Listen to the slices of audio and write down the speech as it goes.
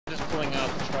peeling out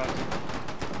the truck.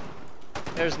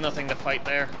 There's nothing to fight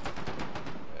there.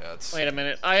 Yeah, it's... Wait a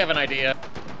minute, I have an idea.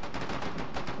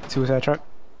 Suicide truck?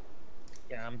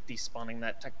 Yeah, I'm despawning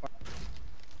that tech part.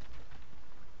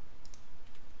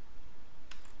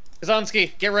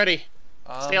 Kazanski, get ready.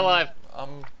 Stay alive.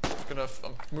 I'm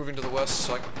moving to the west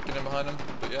so I can get in behind him,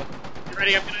 but yeah. Get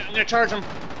ready, I'm gonna charge him.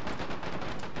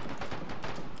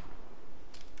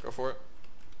 Go for it.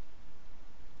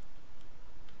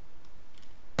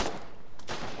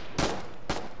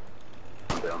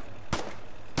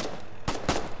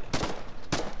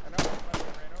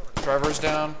 Driver's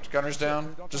down, gunner's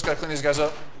down. Just gotta clean these guys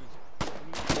up.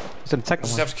 It's in the second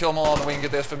Just one. have to kill them all and then we can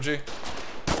get the FMG.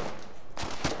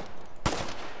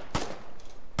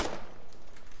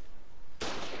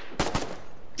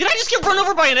 Did I just get run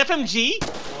over by an FMG?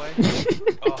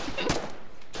 Oh.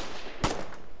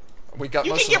 We got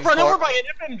You most can of get them. run over by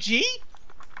an FMG?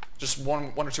 Just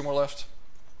one or two more left.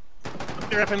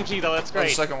 Your FMG though, that's Oh, the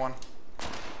great. second one.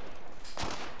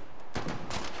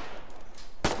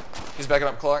 He's backing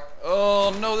up clock.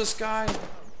 Oh no, this guy!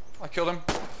 I killed him.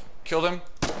 Killed him.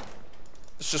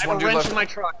 It's just one dude left. I have a wrench in my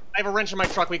truck. I have a wrench in my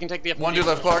truck. We can take the FMG. One dude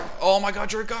left, clock. Oh my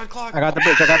god, you're a god, clock. I got the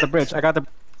bridge, I got the bridge, I got the...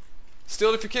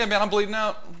 Steal it if you can, man. I'm bleeding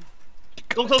out.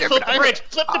 Go, flip the bridge!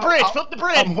 Flip the bridge! Flip the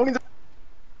bridge! I'm holding the...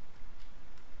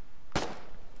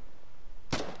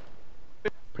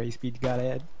 Praise be to God,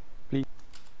 Ed. Please.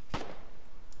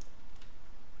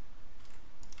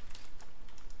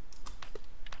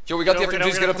 Yo, we got the Get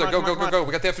over, FMGs. Get up there. come Go, on, go, go, go.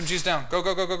 We got the FMGs down. Go,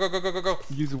 go, go, go, go, go, go, go, go.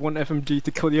 Use one FMG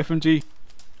to kill the FMG.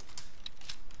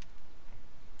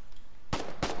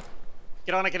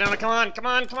 Get on it, get on it, come on, come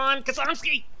on, come on,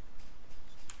 Kazanski!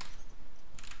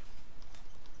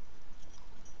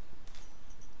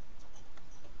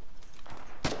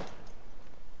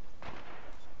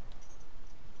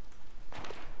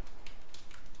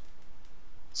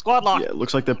 Squad lock! Yeah, it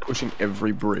looks like they're pushing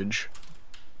every bridge.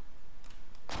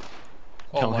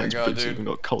 Oh my Callahan's god, Bridge dude. even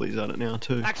got collies at it now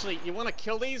too. Actually, you want to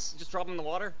kill these? Just drop them in the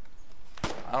water?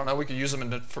 I don't know. We could use them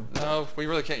in. No, we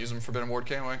really can't use them in Forbidden Ward,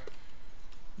 can we?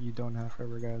 You don't have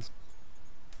forever, guys.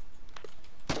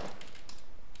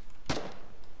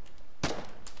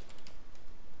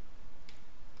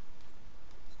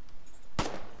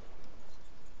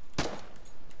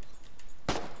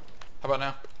 How about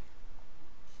now?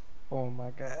 Oh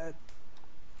my god.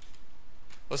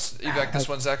 Let's evac this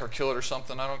one, Zack, or kill it or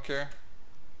something. I don't care.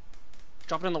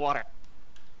 Drop it in the water.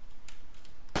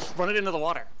 Just run it into the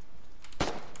water.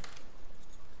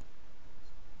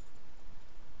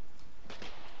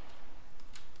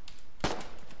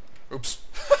 Oops.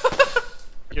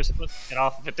 You're supposed to get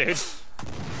off of it, dude.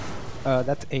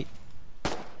 That's 8.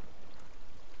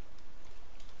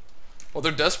 Well,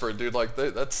 they're desperate, dude. Like,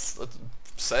 that's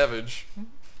savage.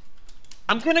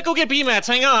 I'm gonna go get B-mats,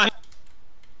 hang on!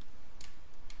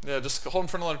 Yeah, just hold them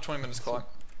for another 20 minutes, clock.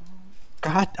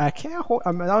 God, I can't hold.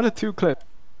 I'm down to 2 clips.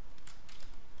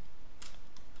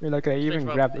 You're like, I even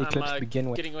grabbed 8 clips to begin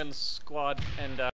with. Getting you in the squad and